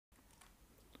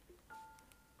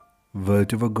The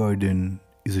Evergarden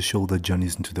is a show that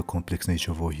journeys into the complex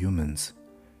nature of all humans.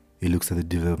 It looks at the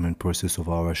development process of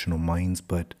our rational minds,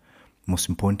 but most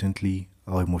importantly,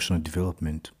 our emotional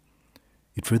development.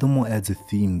 It furthermore adds a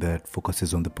theme that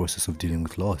focuses on the process of dealing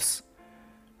with loss.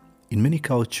 In many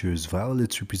cultures,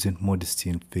 violets represent modesty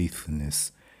and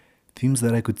faithfulness, themes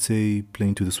that I could say play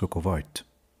into this work of art.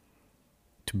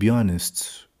 To be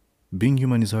honest, being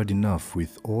human is hard enough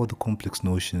with all the complex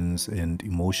notions and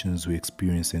emotions we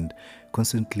experience and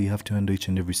constantly have to handle each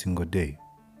and every single day.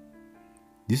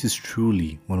 This is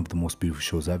truly one of the most beautiful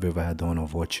shows I've ever had the honor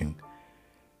of watching.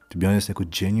 To be honest, I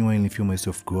could genuinely feel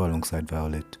myself grow alongside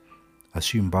Violet as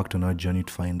she embarked on her journey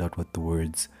to find out what the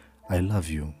words "I love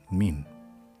you" mean.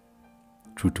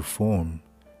 True to form,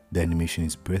 the animation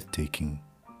is breathtaking.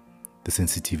 The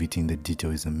sensitivity in the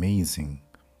detail is amazing.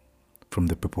 From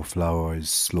the purple flowers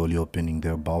slowly opening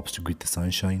their bulbs to greet the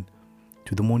sunshine,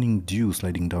 to the morning dew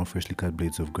sliding down freshly cut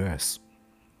blades of grass.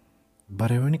 But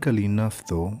ironically enough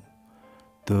though,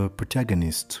 the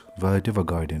protagonist, Violet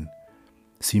Evergarden,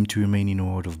 seemed to remain in a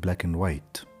world of black and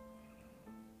white.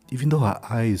 Even though her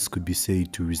eyes could be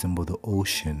said to resemble the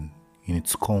ocean in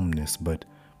its calmness, but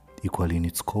equally in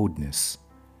its coldness.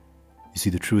 You see,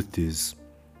 the truth is,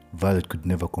 Violet could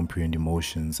never comprehend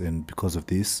emotions, and because of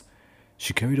this,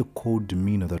 she carried a cold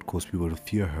demeanor that caused people to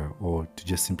fear her or to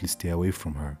just simply stay away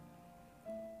from her.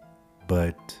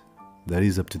 But that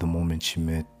is up to the moment she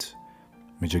met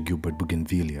Major Gilbert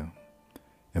Bougainvillea,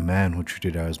 a man who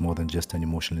treated her as more than just an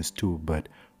emotionless tool, but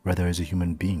rather as a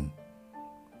human being.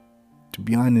 To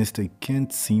be honest, I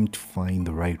can't seem to find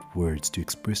the right words to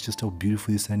express just how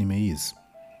beautiful this anime is.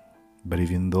 But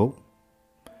even though,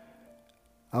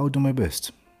 I'll do my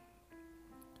best.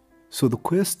 So the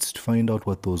quest to find out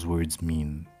what those words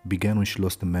mean began when she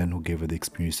lost the man who gave her the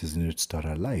experiences needed to start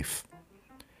her life.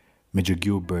 Major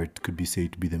Gilbert could be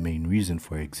said to be the main reason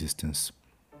for her existence.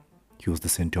 He was the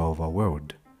center of our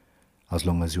world. As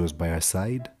long as he was by her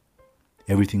side,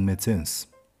 everything made sense,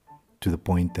 to the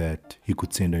point that he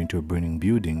could send her into a burning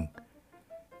building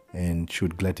and she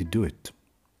would gladly do it.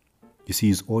 You see,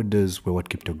 his orders were what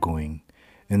kept her going,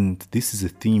 and this is a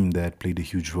theme that played a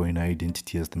huge role in her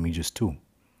identity as the Major's too.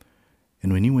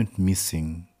 And when he went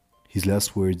missing, his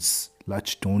last words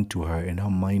latched on to her and her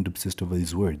mind obsessed over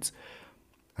these words: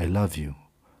 "I love you,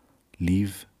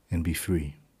 live and be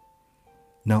free."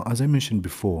 Now, as I mentioned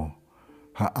before,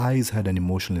 her eyes had an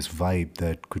emotionless vibe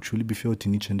that could truly be felt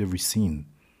in each and every scene.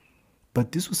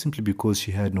 But this was simply because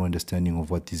she had no understanding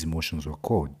of what these emotions were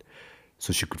called.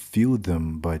 So she could feel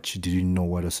them, but she didn't know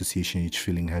what association each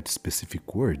feeling had to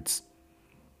specific words.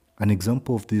 An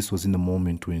example of this was in the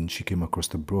moment when she came across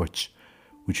the brooch,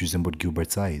 which resembled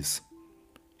Gilbert's eyes.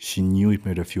 She knew it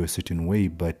made her feel a certain way,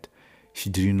 but she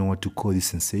didn't know what to call this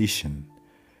sensation,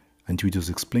 until it was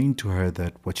explained to her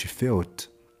that what she felt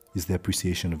is the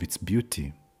appreciation of its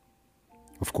beauty.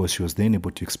 Of course, she was then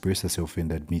able to express herself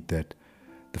and admit that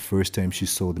the first time she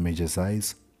saw the Major's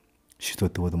eyes, she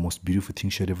thought they were the most beautiful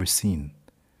thing she had ever seen.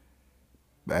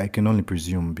 I can only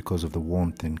presume because of the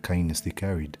warmth and kindness they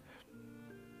carried,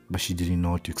 but she didn't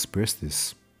know how to express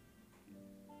this.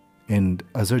 And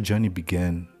as her journey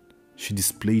began, she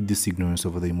displayed this ignorance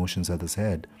over the emotions others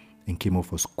had and came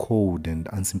off as cold and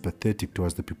unsympathetic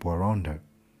towards the people around her.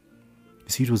 You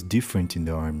see, it was different in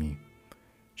the army.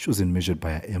 She wasn't measured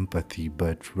by her empathy,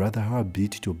 but rather her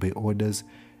ability to obey orders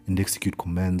and execute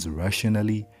commands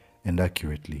rationally and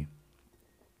accurately.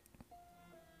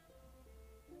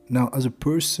 Now, as a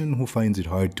person who finds it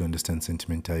hard to understand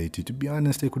sentimentality, to be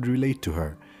honest, I could relate to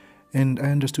her, and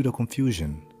I understood her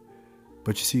confusion.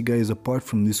 But you see, guys, apart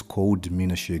from this cold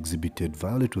demeanor she exhibited,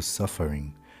 Violet was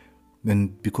suffering,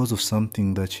 and because of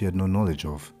something that she had no knowledge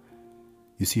of.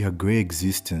 You see, her grey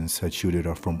existence had shielded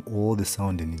her from all the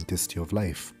sound and intensity of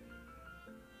life,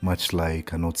 much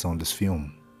like a not-soundless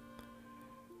film.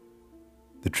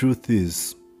 The truth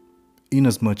is,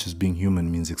 inasmuch as being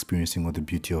human means experiencing all the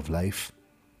beauty of life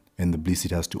and the bliss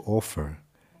it has to offer,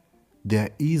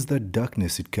 there is that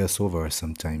darkness it casts over us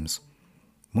sometimes,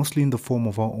 mostly in the form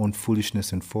of our own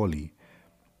foolishness and folly.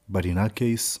 But in our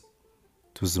case,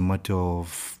 it was a matter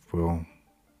of, well,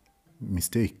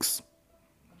 mistakes.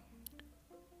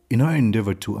 In her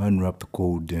endeavor to unwrap the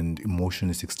cold and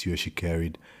emotionless exterior she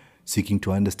carried, seeking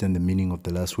to understand the meaning of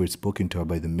the last words spoken to her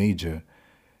by the Major,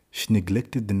 she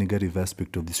neglected the negative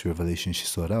aspect of this revelation she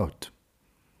sought out.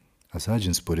 As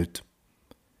Hudgens put it,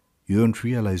 "You don't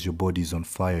realize your body is on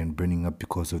fire and burning up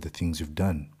because of the things you've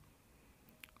done."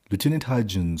 Lieutenant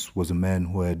Hudgens was a man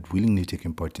who had willingly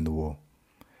taken part in the war.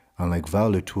 Unlike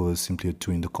Violet, who was simply a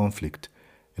tool in the conflict,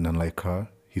 and unlike her,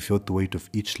 he felt the weight of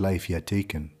each life he had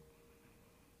taken.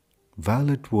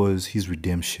 Violet was his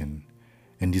redemption,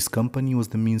 and his company was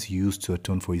the means he used to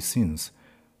atone for his sins.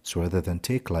 So rather than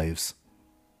take lives,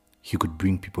 he could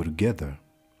bring people together.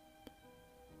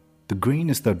 The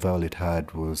grayness that Violet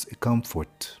had was a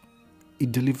comfort.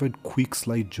 It delivered quick,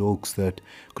 slight jokes that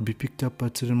could be picked up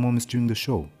at certain moments during the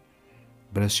show.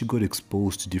 But as she got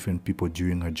exposed to different people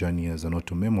during her journey as an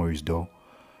auto memories though,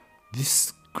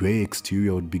 this grey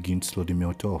exterior would begin to slowly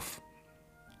melt off.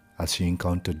 As she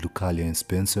encountered Lucalia and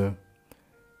Spencer,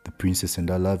 the princess and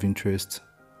her love interest,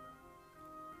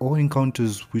 all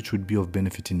encounters which would be of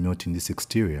benefit in melting this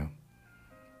exterior.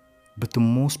 But the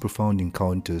most profound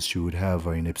encounters she would have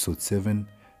are in episodes 7,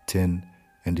 10,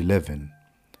 and 11,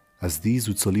 as these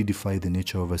would solidify the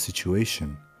nature of her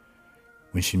situation.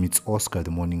 When she meets Oscar, the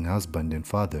mourning husband and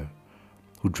father,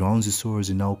 who drowns his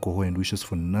sorrows in alcohol and wishes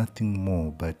for nothing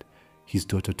more but his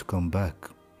daughter to come back.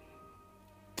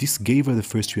 This gave her the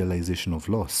first realization of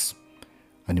loss,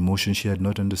 an emotion she had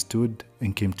not understood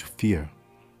and came to fear,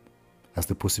 as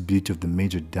the possibility of the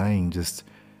Major dying just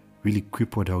really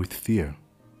crippled her with fear.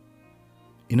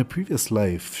 In a previous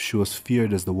life, she was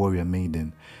feared as the warrior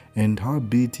maiden, and her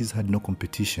abilities had no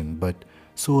competition, but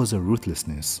so was her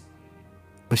ruthlessness.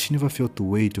 But she never felt the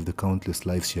weight of the countless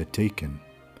lives she had taken.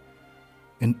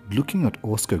 And looking at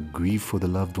Oscar grieve for the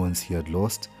loved ones he had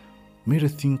lost made her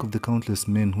think of the countless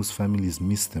men whose families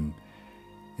missed them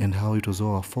and how it was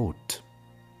all her fault.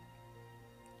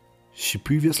 She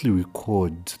previously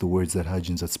recalled the words that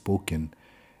Hudgens had spoken,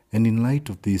 and in light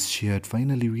of this, she had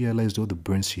finally realized all the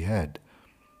burns she had,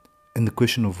 and the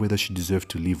question of whether she deserved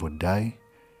to live or die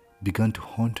began to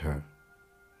haunt her.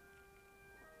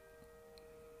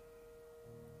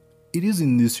 It is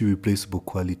in this irreplaceable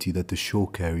quality that the show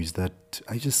carries that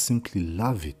I just simply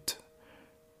love it.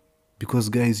 Because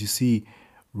guys, you see,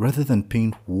 rather than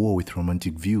paint war with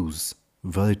romantic views,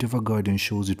 Violet Evergarden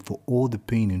shows it for all the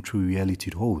pain and true reality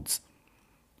it holds.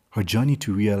 Her journey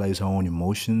to realize her own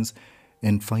emotions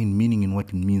and find meaning in what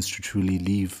it means to truly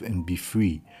live and be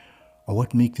free are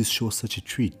what make this show such a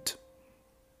treat.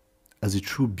 As a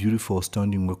true, beautiful,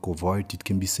 astounding work of art, it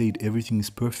can be said everything is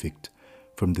perfect,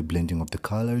 from the blending of the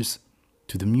colors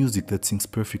to the music that syncs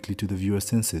perfectly to the viewer's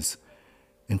senses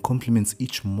and complements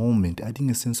each moment, adding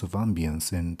a sense of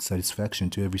ambience and satisfaction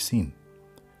to every scene.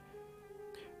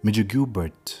 Major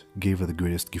Gilbert gave her the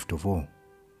greatest gift of all,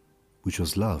 which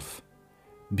was love,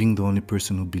 being the only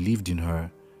person who believed in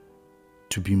her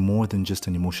to be more than just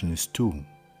an emotionless tool.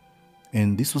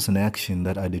 And this was an action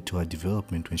that added to her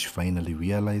development when she finally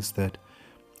realized that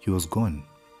he was gone.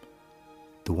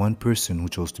 The one person who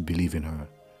chose to believe in her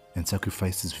and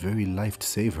sacrificed his very life to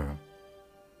save her.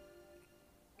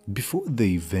 Before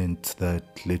the event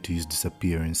that led to his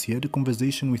disappearance, he had a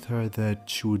conversation with her that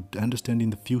she would understand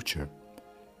in the future.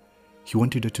 He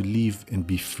wanted her to live and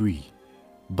be free,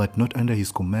 but not under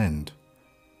his command,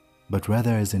 but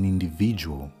rather as an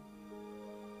individual.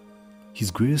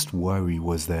 His greatest worry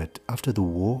was that after the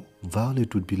war,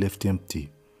 Violet would be left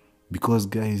empty, because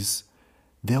guys,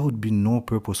 there would be no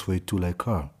purpose for a tool like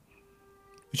her.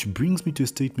 Which brings me to a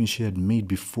statement she had made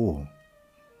before.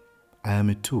 I am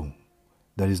a tool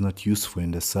that is not useful,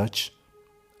 and as such,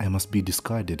 I must be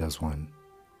discarded as one.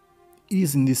 It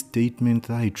is in this statement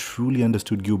that I truly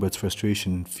understood Gilbert's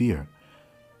frustration and fear.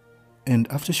 And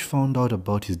after she found out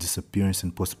about his disappearance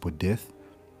and possible death,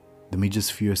 the Major's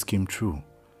fears came true,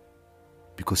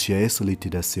 because she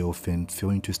isolated herself and fell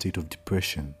into a state of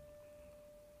depression.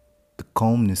 The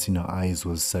calmness in her eyes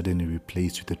was suddenly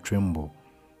replaced with a tremble,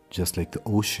 just like the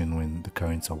ocean when the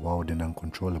currents are wild and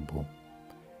uncontrollable.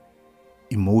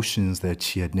 Emotions that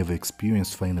she had never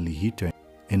experienced finally hit her,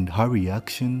 and her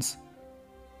reactions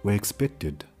were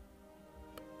expected.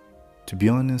 To be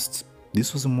honest,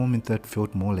 this was a moment that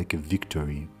felt more like a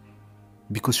victory,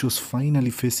 because she was finally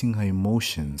facing her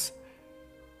emotions.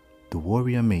 The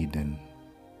warrior maiden.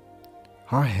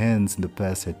 Her hands in the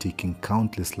past had taken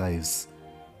countless lives,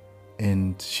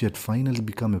 and she had finally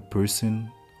become a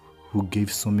person who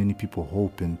gave so many people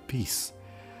hope and peace.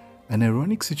 An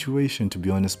ironic situation, to be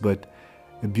honest, but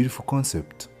a beautiful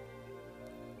concept.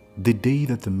 The day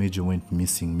that the Major went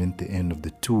missing meant the end of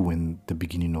the two and the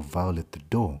beginning of Violet the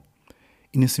Doll,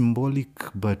 in a symbolic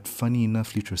but funny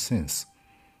enough literal sense,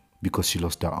 because she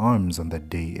lost her arms on that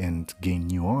day and gained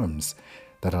new arms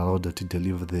that allowed her to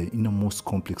deliver the innermost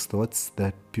complex thoughts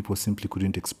that people simply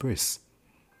couldn't express,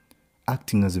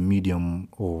 acting as a medium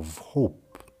of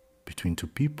hope between two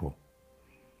people.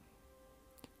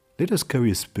 Let us carry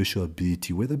a special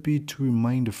ability, whether it be to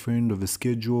remind a friend of a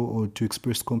schedule or to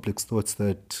express complex thoughts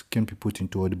that can be put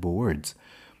into audible words.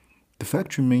 The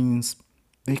fact remains,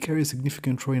 they carry a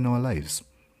significant role in our lives,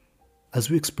 as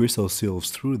we express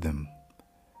ourselves through them.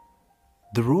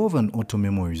 The role of an auto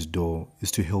memories door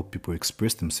is to help people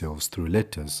express themselves through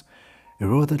letters, a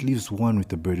role that leaves one with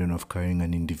the burden of carrying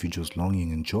an individual's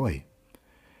longing and joy.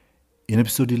 In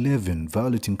episode 11,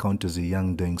 Violet encounters a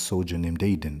young dying soldier named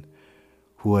Aiden,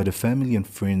 who had a family and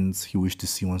friends he wished to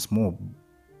see once more.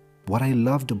 What I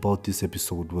loved about this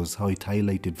episode was how it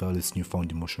highlighted Violet's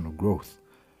newfound emotional growth.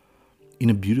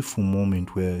 In a beautiful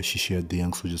moment where she shared the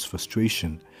young soldier's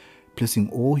frustration, placing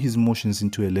all his emotions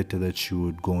into a letter that she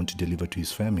would go on to deliver to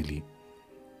his family.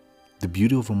 The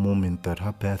beauty of a moment that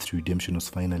her path to redemption was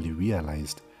finally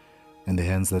realized, and the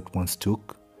hands that once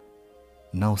took,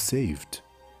 now saved,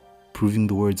 proving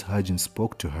the words Hajin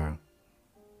spoke to her.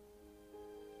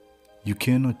 You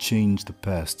cannot change the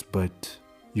past, but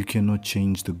you cannot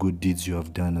change the good deeds you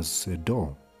have done as a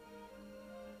doll.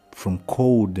 From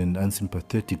cold and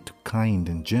unsympathetic to kind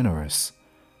and generous.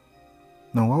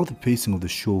 Now, while the pacing of the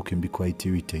show can be quite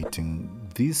irritating,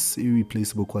 this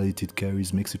irreplaceable quality it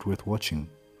carries makes it worth watching.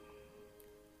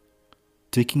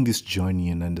 Taking this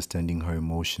journey and understanding her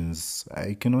emotions,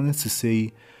 I can honestly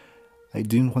say I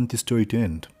didn't want this story to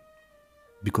end.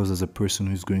 Because as a person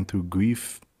who's going through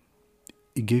grief,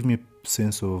 it gave me a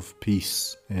sense of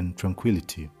peace and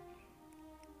tranquility.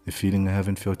 A feeling I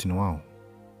haven't felt in a while.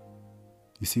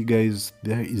 You see, guys,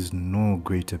 there is no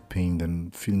greater pain than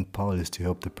feeling powerless to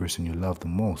help the person you love the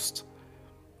most.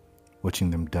 Watching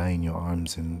them die in your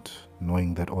arms and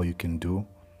knowing that all you can do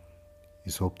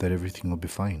is hope that everything will be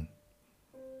fine.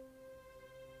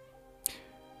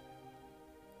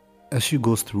 As she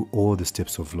goes through all the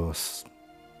steps of loss,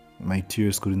 my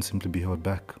tears couldn't simply be held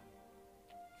back.